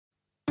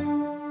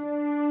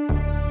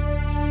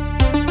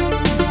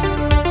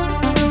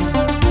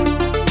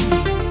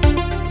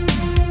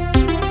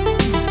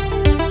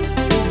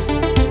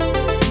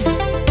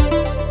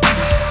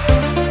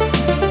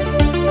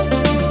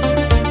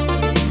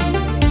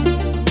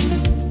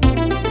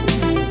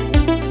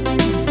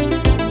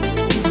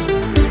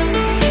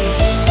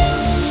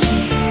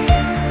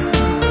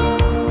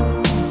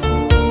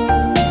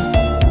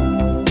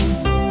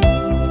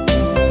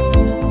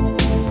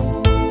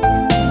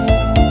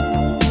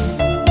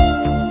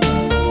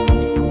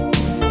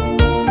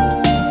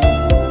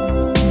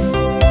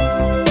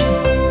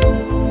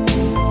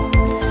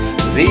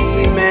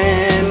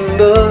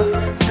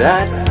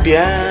That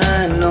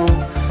piano,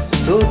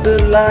 so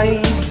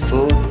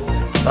delightful,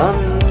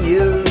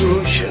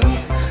 unusual.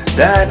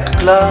 That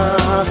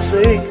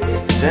classic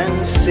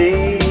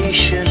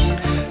sensation,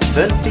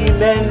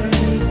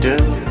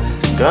 sentimental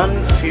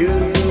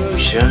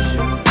confusion.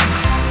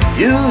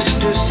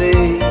 Used to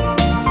say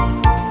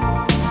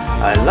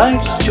I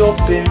like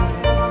Chopin,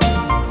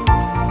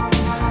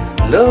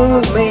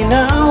 love me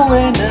now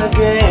and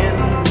again.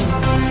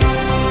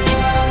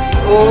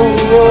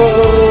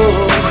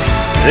 Oh,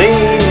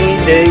 rainy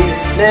days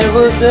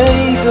never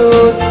say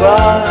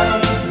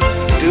goodbye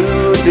to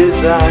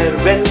desire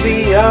when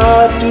we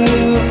are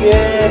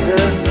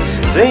together.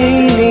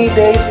 Rainy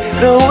days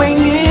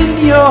growing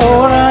in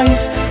your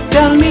eyes,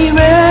 tell me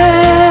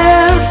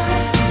where's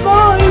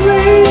my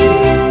way.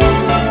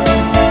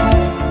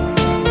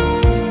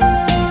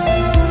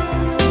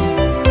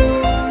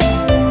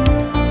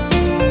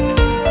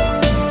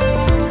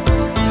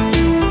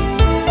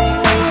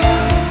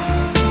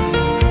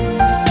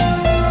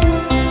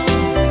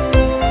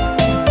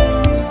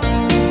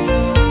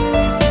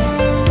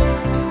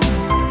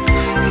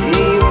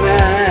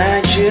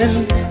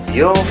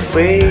 Your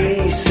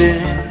face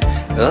in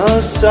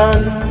a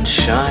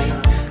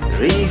sunshine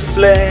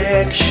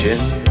reflection,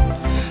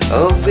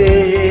 a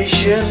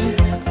vision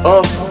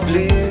of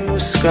blue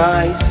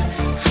skies,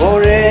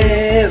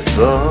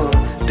 forever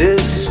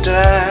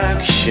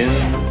distraction.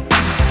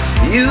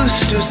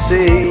 Used to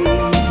say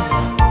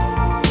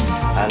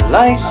I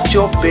like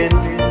Chopin,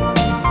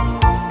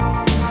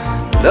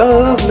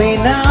 love me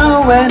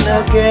now and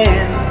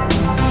again.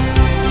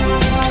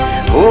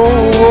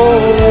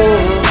 Oh,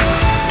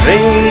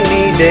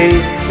 rainy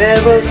days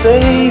never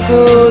say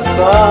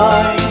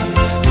goodbye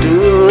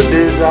to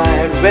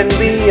desire when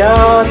we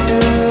are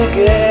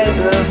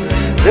together.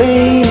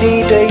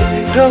 Rainy days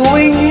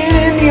growing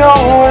in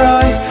your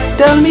eyes,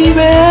 tell me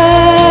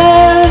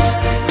where's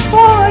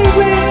my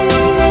way.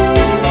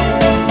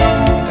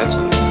 That's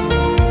good.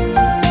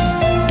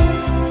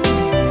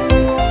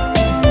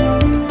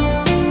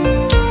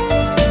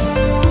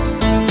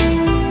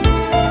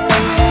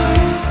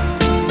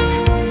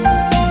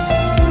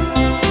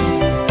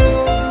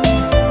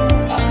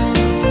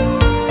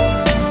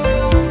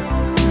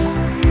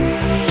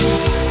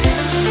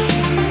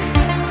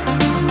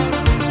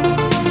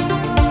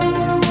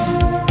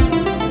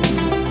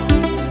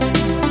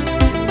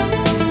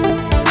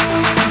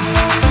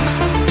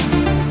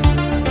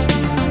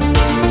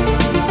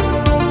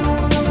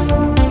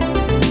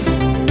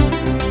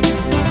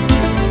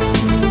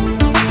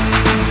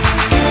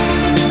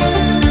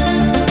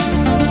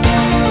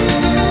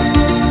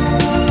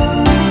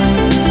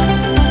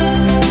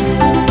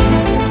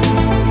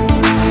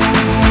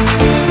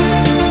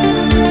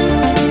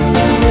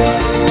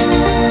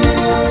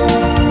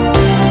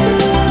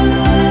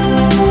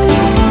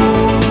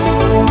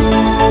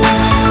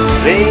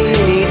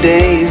 Rainy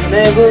days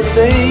never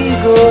say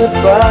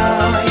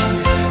goodbye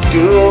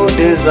to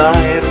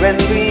desire when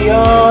we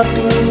are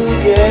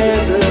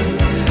together.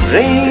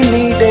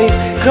 Rainy days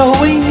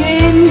growing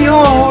in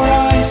your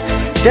eyes,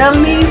 tell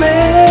me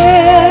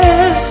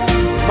where's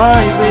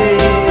my way.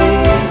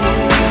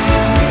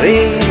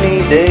 Rainy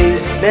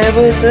days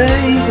never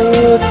say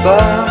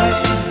goodbye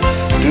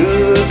to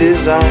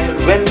desire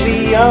when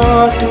we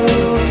are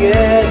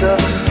together.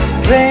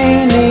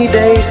 Rainy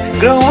days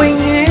growing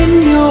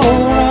in your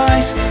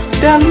eyes,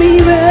 tell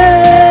me where